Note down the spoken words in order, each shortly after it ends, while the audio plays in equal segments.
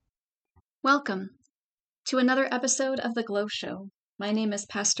Welcome to another episode of The Glow Show. My name is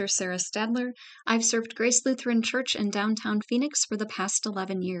Pastor Sarah Stadler. I've served Grace Lutheran Church in downtown Phoenix for the past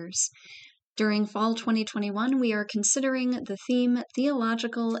 11 years. During fall 2021, we are considering the theme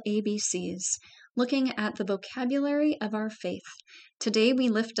Theological ABCs, looking at the vocabulary of our faith. Today we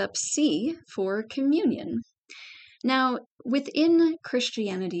lift up C for communion. Now, within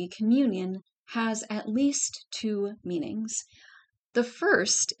Christianity, communion has at least two meanings. The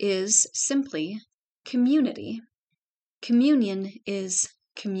first is simply community. Communion is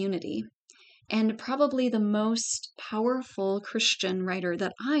community. And probably the most powerful Christian writer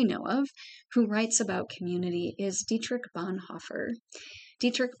that I know of who writes about community is Dietrich Bonhoeffer.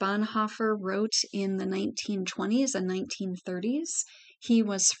 Dietrich Bonhoeffer wrote in the 1920s and 1930s. He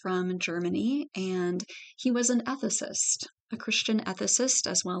was from Germany, and he was an ethicist, a Christian ethicist,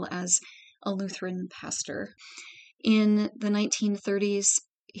 as well as a Lutheran pastor. In the 1930s,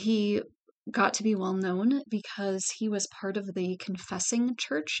 he got to be well known because he was part of the confessing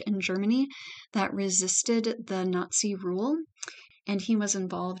church in Germany that resisted the Nazi rule, and he was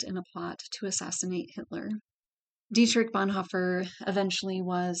involved in a plot to assassinate Hitler. Dietrich Bonhoeffer eventually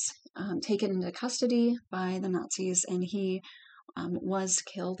was taken into custody by the Nazis, and he was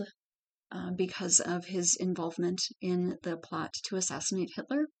killed because of his involvement in the plot to assassinate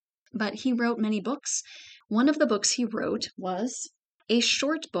Hitler. But he wrote many books. One of the books he wrote was a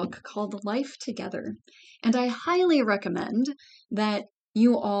short book called Life Together. And I highly recommend that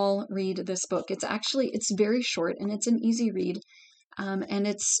you all read this book. It's very short and it's an easy read. And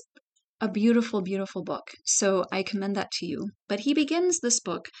it's a beautiful, beautiful book. So I commend that to you. But he begins this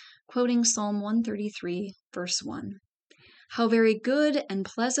book quoting Psalm 133, verse 1. How very good and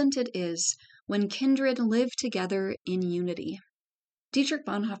pleasant it is when kindred live together in unity. Dietrich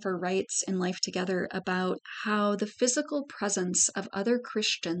Bonhoeffer writes in Life Together about how the physical presence of other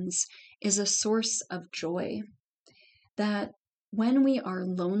Christians is a source of joy. That when we are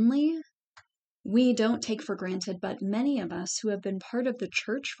lonely, we don't take for granted, but many of us who have been part of the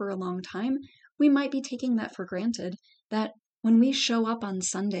church for a long time, we might be taking that for granted, that when we show up on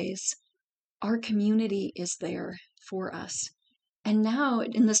Sundays, our community is there for us. And now,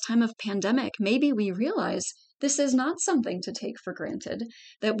 in this time of pandemic, maybe we realize this is not something to take for granted,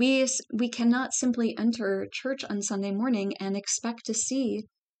 that we cannot simply enter church on Sunday morning and expect to see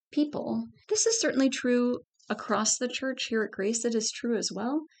people. This is certainly true across the church. Here at Grace, it is true as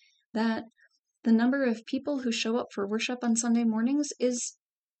well, that the number of people who show up for worship on Sunday mornings is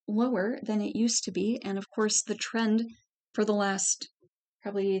lower than it used to be. And of course, the trend for the last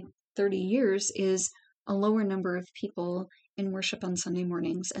probably 30 years is a lower number of people in worship on Sunday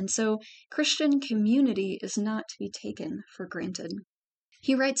mornings. And so Christian community is not to be taken for granted.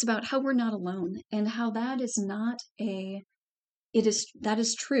 He writes about how we're not alone and how that is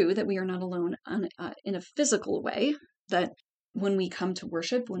true that we are not alone in a physical way, that when we come to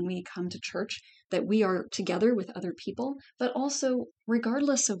worship, when we come to church, that we are together with other people, but also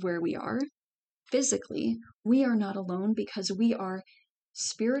regardless of where we are physically, we are not alone because we are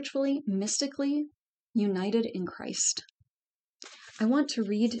spiritually, mystically united in Christ. I want to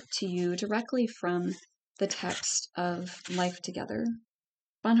read to you directly from the text of Life Together.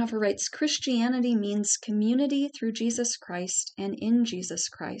 Bonhoeffer writes, Christianity means community through Jesus Christ and in Jesus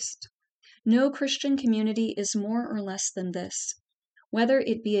Christ. No Christian community is more or less than this. Whether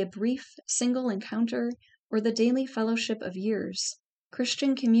it be a brief, single encounter or the daily fellowship of years,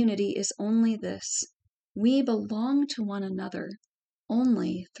 Christian community is only this. We belong to one another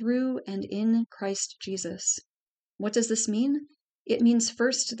only through and in Christ Jesus. What does this mean? It means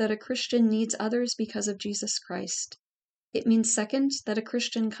first that a Christian needs others because of Jesus Christ. It means second that a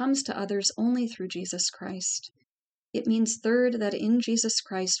Christian comes to others only through Jesus Christ. It means third that in Jesus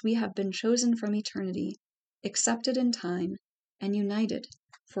Christ we have been chosen from eternity, accepted in time, and united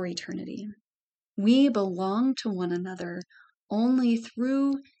for eternity. We belong to one another only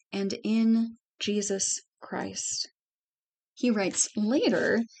through and in Jesus Christ. He writes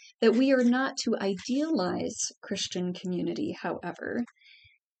later that we are not to idealize Christian community, however.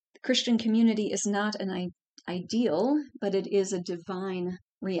 Christian community is not an ideal, but it is a divine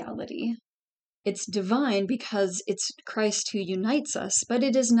reality. It's divine because it's Christ who unites us, but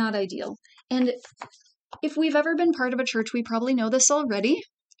it is not ideal. And if we've ever been part of a church, we probably know this already,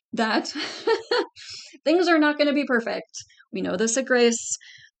 that things are not going to be perfect. We know this at Grace,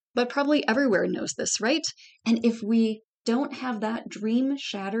 but probably everywhere knows this, right? And if we don't have that dream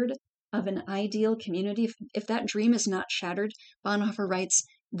shattered of an ideal community, if that dream is not shattered, Bonhoeffer writes,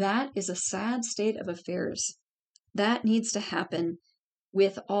 that is a sad state of affairs. That needs to happen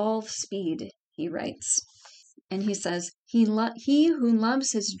with all speed, he writes. And he says, he who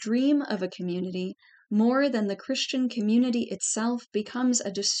loves his dream of a community more than the Christian community itself becomes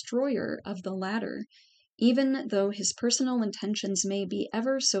a destroyer of the latter, even though his personal intentions may be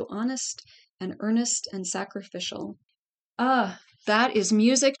ever so honest and earnest and sacrificial. Ah, that is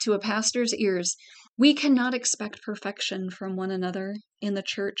music to a pastor's ears. We cannot expect perfection from one another in the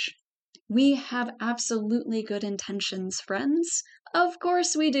church. We have absolutely good intentions, friends. Of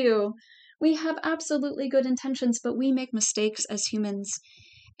course we do. We have absolutely good intentions, but we make mistakes as humans.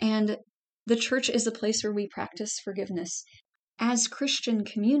 And the church is a place where we practice forgiveness. As Christian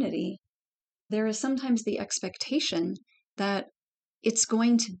community, there is sometimes the expectation that it's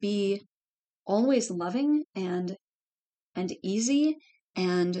going to be always loving and easy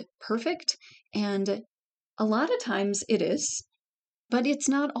and perfect. And a lot of times it is, but it's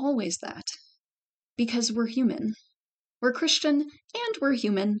not always that, because we're human. We're Christian and we're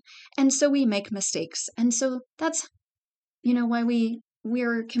human, and so we make mistakes. And so that's, why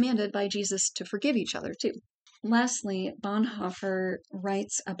we're commanded by Jesus to forgive each other too. Lastly, Bonhoeffer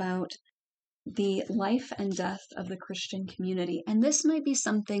writes about the life and death of the Christian community. And this might be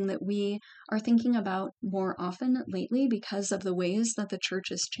something that we are thinking about more often lately because of the ways that the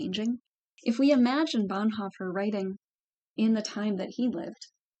church is changing. If we imagine Bonhoeffer writing in the time that he lived,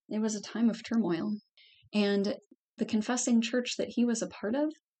 it was a time of turmoil. And the confessing church that he was a part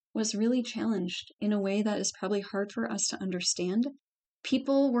of was really challenged in a way that is probably hard for us to understand.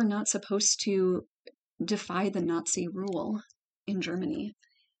 People were not supposed to defy the Nazi rule in Germany,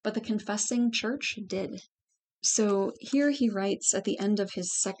 but the confessing church did. So here he writes at the end of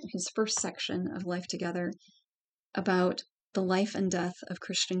his first section of Life Together about the life and death of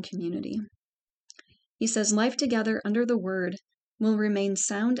Christian community. He says, life together under the word will remain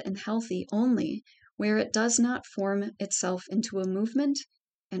sound and healthy only where it does not form itself into a movement,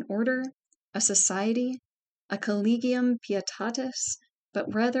 an order, a society, a collegium pietatis,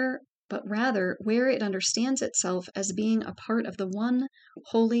 but rather where it understands itself as being a part of the one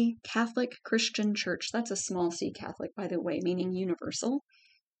holy Catholic Christian Church. That's a small c Catholic, by the way, meaning universal.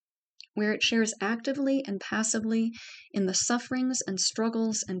 Where it shares actively and passively in the sufferings and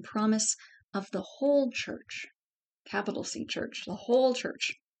struggles and promise of the whole church, capital C church, the whole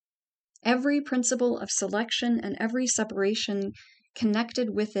church. Every principle of selection and every separation connected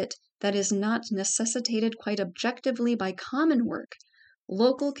with it that is not necessitated quite objectively by common work,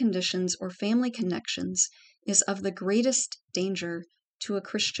 local conditions, or family connections is of the greatest danger to a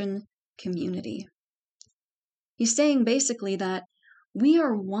Christian community. He's saying basically that we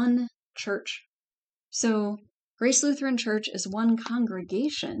are one church. So Grace Lutheran Church is one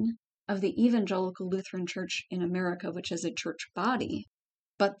congregation of the Evangelical Lutheran Church in America, which is a church body.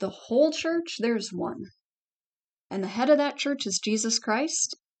 But the whole church, there's one. And the head of that church is Jesus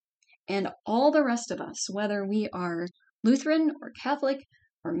Christ. And all the rest of us, whether we are Lutheran or Catholic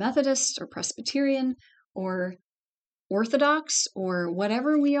or Methodist or Presbyterian or Orthodox or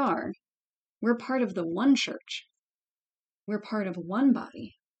whatever we are, we're part of the one church. We're part of one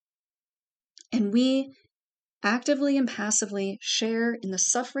body. And we actively and passively share in the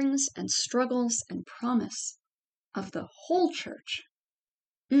sufferings and struggles and promise of the whole church.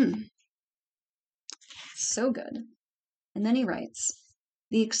 So good. And then he writes,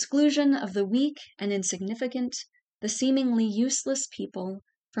 the exclusion of the weak and insignificant, the seemingly useless people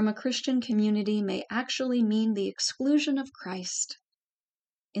from a Christian community may actually mean the exclusion of Christ.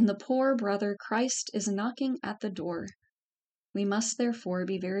 In the poor brother, Christ is knocking at the door. We must therefore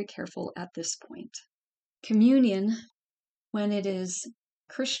be very careful at this point. Communion, when it is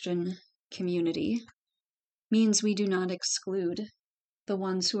Christian community, means we do not exclude the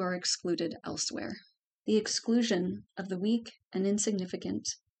ones who are excluded elsewhere. The exclusion of the weak and insignificant,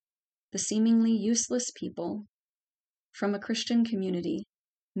 the seemingly useless people from a Christian community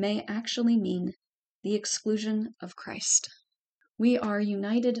may actually mean the exclusion of Christ. We are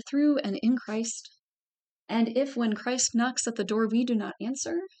united through and in Christ, and if when Christ knocks at the door we do not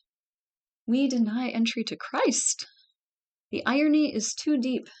answer, we deny entry to Christ. The irony is too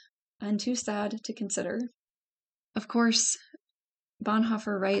deep and too sad to consider. Of course,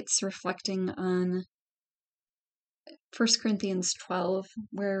 Bonhoeffer writes reflecting on 1 Corinthians 12,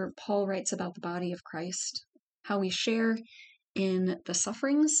 where Paul writes about the body of Christ, how we share in the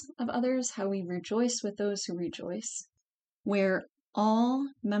sufferings of others, how we rejoice with those who rejoice, where all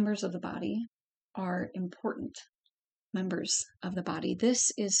members of the body are important members of the body.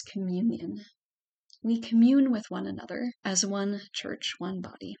 This is communion. We commune with one another as one church, one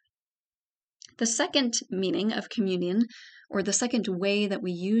body. The second meaning of communion, or the second way that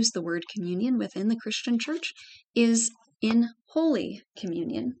we use the word communion within the Christian church, is in Holy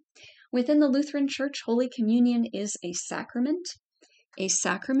Communion. Within the Lutheran Church, Holy Communion is a sacrament. A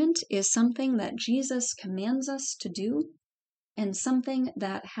sacrament is something that Jesus commands us to do and something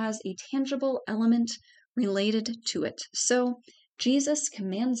that has a tangible element related to it. So Jesus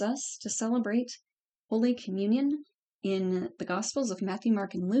commands us to celebrate Holy Communion in the Gospels of Matthew,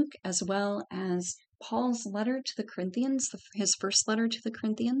 Mark, and Luke, as well as Paul's letter to the Corinthians, his first letter to the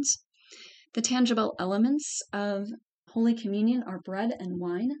Corinthians. The tangible elements of Holy Communion are bread and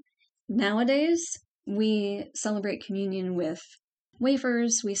wine. Nowadays, we celebrate communion with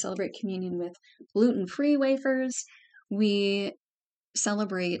wafers. We celebrate communion with gluten-free wafers. We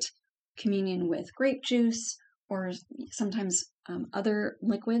celebrate communion with grape juice or sometimes other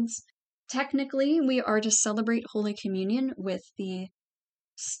liquids. Technically, we are to celebrate Holy Communion with the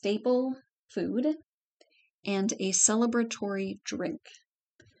staple food and a celebratory drink.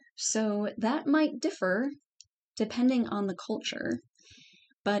 So that might differ depending on the culture,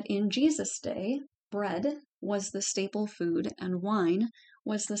 but in Jesus' day, bread was the staple food and wine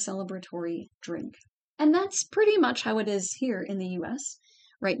was the celebratory drink. And that's pretty much how it is here in the US,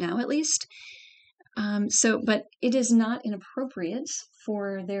 right now at least. But it is not inappropriate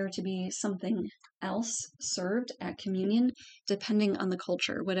for there to be something else served at communion, depending on the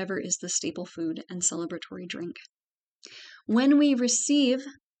culture, whatever is the staple food and celebratory drink. When we receive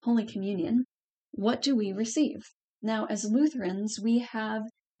Holy Communion, what do we receive? Now, as Lutherans, we have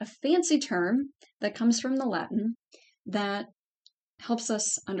a fancy term that comes from the Latin that helps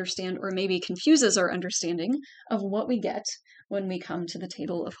us understand, or maybe confuses our understanding of what we get when we come to the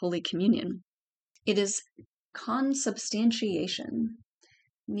table of Holy Communion. It is consubstantiation.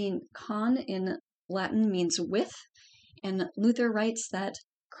 Con in Latin means with, and Luther writes that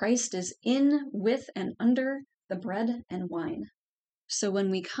Christ is in, with, and under the bread and wine. So when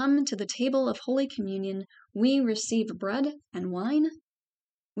we come to the table of Holy Communion, we receive bread and wine.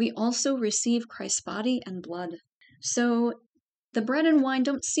 We also receive Christ's body and blood. So the bread and wine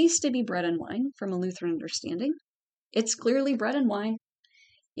don't cease to be bread and wine from a Lutheran understanding. It's clearly bread and wine.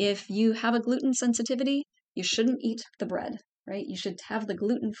 If you have a gluten sensitivity, you shouldn't eat the bread, right? You should have the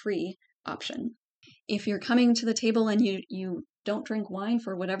gluten-free option. If you're coming to the table and you don't drink wine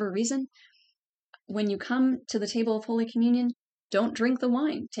for whatever reason, when you come to the table of Holy Communion, don't drink the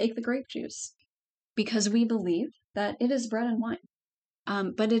wine, take the grape juice, because we believe that it is bread and wine.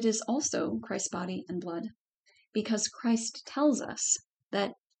 But it is also Christ's body and blood, because Christ tells us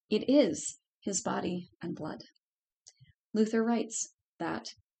that it is his body and blood. Luther writes that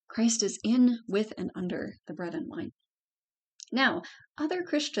Christ is in, with, and under the bread and wine. Now, other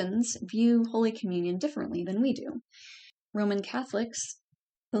Christians view Holy Communion differently than we do. Roman Catholics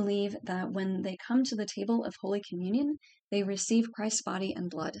believe that when they come to the table of Holy Communion, they receive Christ's body and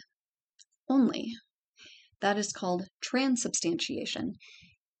blood only. That is called transubstantiation.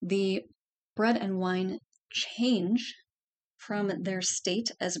 The bread and wine change from their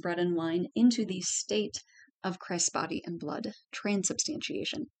state as bread and wine into the state of Christ's body and blood,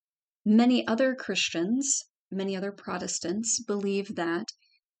 transubstantiation. Many other Christians, many other Protestants believe that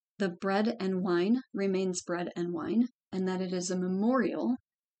the bread and wine remains bread and wine, and that it is a memorial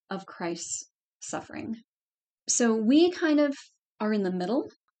of Christ's suffering. So we kind of are in the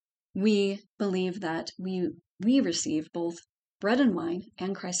middle. We believe that we receive both bread and wine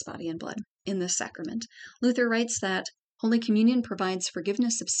and Christ's body and blood in this sacrament. Luther writes that Holy Communion provides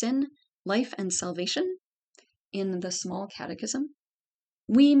forgiveness of sin, life, and salvation in the Small Catechism.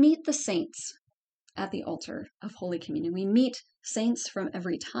 We meet the saints at the altar of Holy Communion. We meet saints from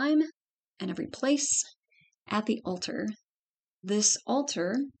every time and every place at the altar. This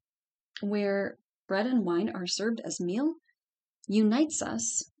altar, where bread and wine are served as meal, unites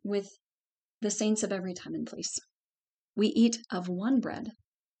us with the saints of every time and place. We eat of one bread,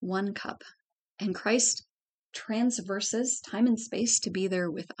 one cup, and Christ transverses time and space to be there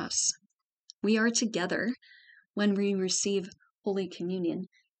with us. We are together when we receive Holy Communion.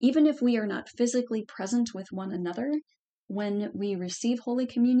 Even if we are not physically present with one another, when we receive Holy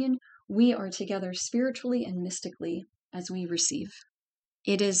Communion, we are together spiritually and mystically as we receive.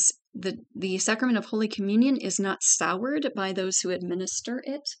 It is the sacrament of Holy Communion is not soured by those who administer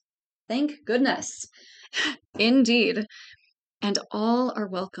it. Thank goodness. Indeed. And all are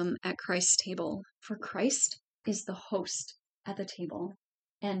welcome at Christ's table, for Christ is the host at the table.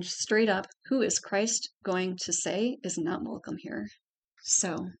 And straight up, who is Christ going to say is not welcome here?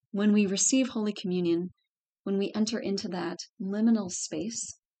 So, when we receive Holy Communion, when we enter into that liminal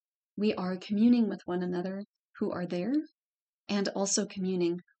space, we are communing with one another who are there, and also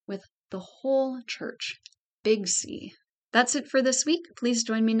communing with the whole church, big C. That's it for this week. Please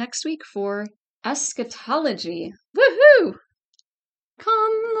join me next week for eschatology. Woohoo!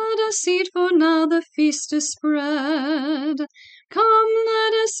 Come! let us eat, for now the feast is spread. Come,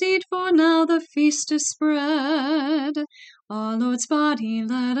 let us eat, for now the feast is spread. Our Lord's body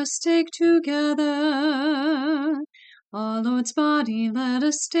let us take together. Our Lord's body let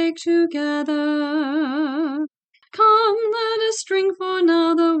us take together. Come, let us drink, for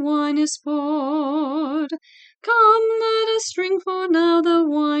now the wine is poured. Come, let us drink, for now the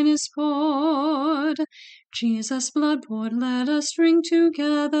wine is poured. Jesus' blood poured, let us drink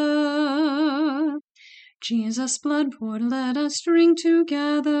together. Jesus' blood poured, let us drink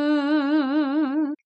together.